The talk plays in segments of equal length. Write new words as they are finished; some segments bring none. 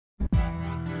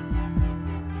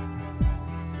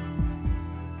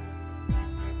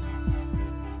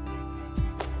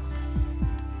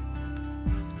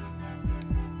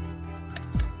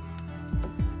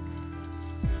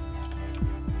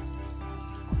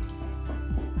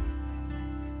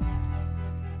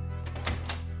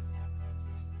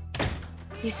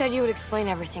You said you would explain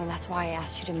everything. That's why I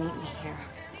asked you to meet me here.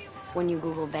 When you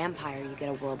Google vampire, you get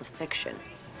a world of fiction.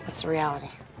 What's the reality?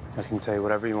 I can tell you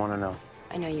whatever you want to know.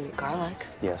 I know you eat garlic.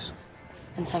 Yes.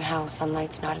 And somehow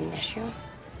sunlight's not an issue.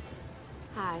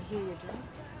 Hi, here are your drinks.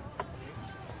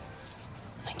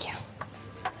 Thank you.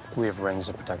 We have rings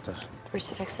that protect us.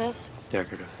 Crucifixes?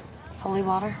 Decorative. Holy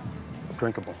water?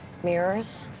 Drinkable.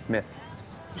 Mirrors? Myth.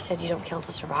 You said you don't kill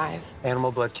to survive.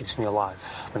 Animal blood keeps me alive,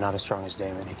 but not as strong as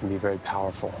Damon. He can be very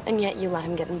powerful. And yet you let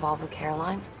him get involved with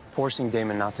Caroline? Forcing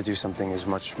Damon not to do something is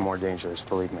much more dangerous,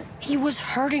 believe me. He was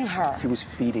hurting her. He was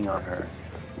feeding on her.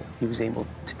 He was able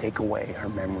to take away her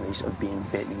memories of being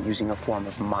bitten using a form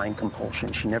of mind compulsion.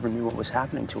 She never knew what was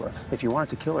happening to her. If you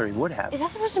wanted to kill her, he would have. Is that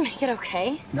supposed to make it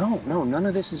okay? No, none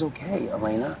of this is okay,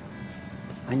 Elena.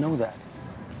 I know that.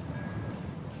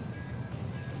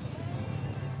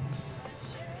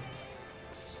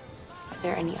 Are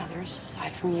there any others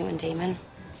aside from you and Damon?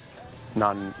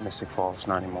 Not in Mystic Falls,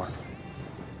 not anymore.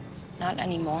 Not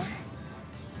anymore?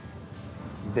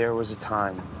 There was a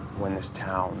time when this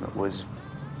town was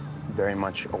very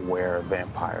much aware of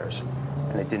vampires,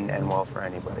 and it didn't end well for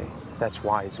anybody. That's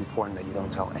why it's important that you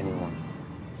don't tell anyone.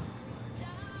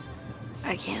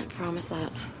 I can't promise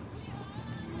that.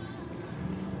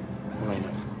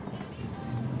 Elena,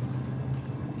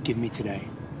 give me today.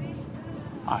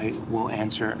 I will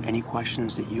answer any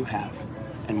questions that you have,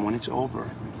 and when it's over,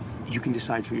 you can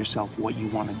decide for yourself what you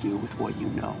want to do with what you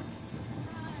know.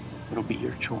 It'll be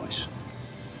your choice.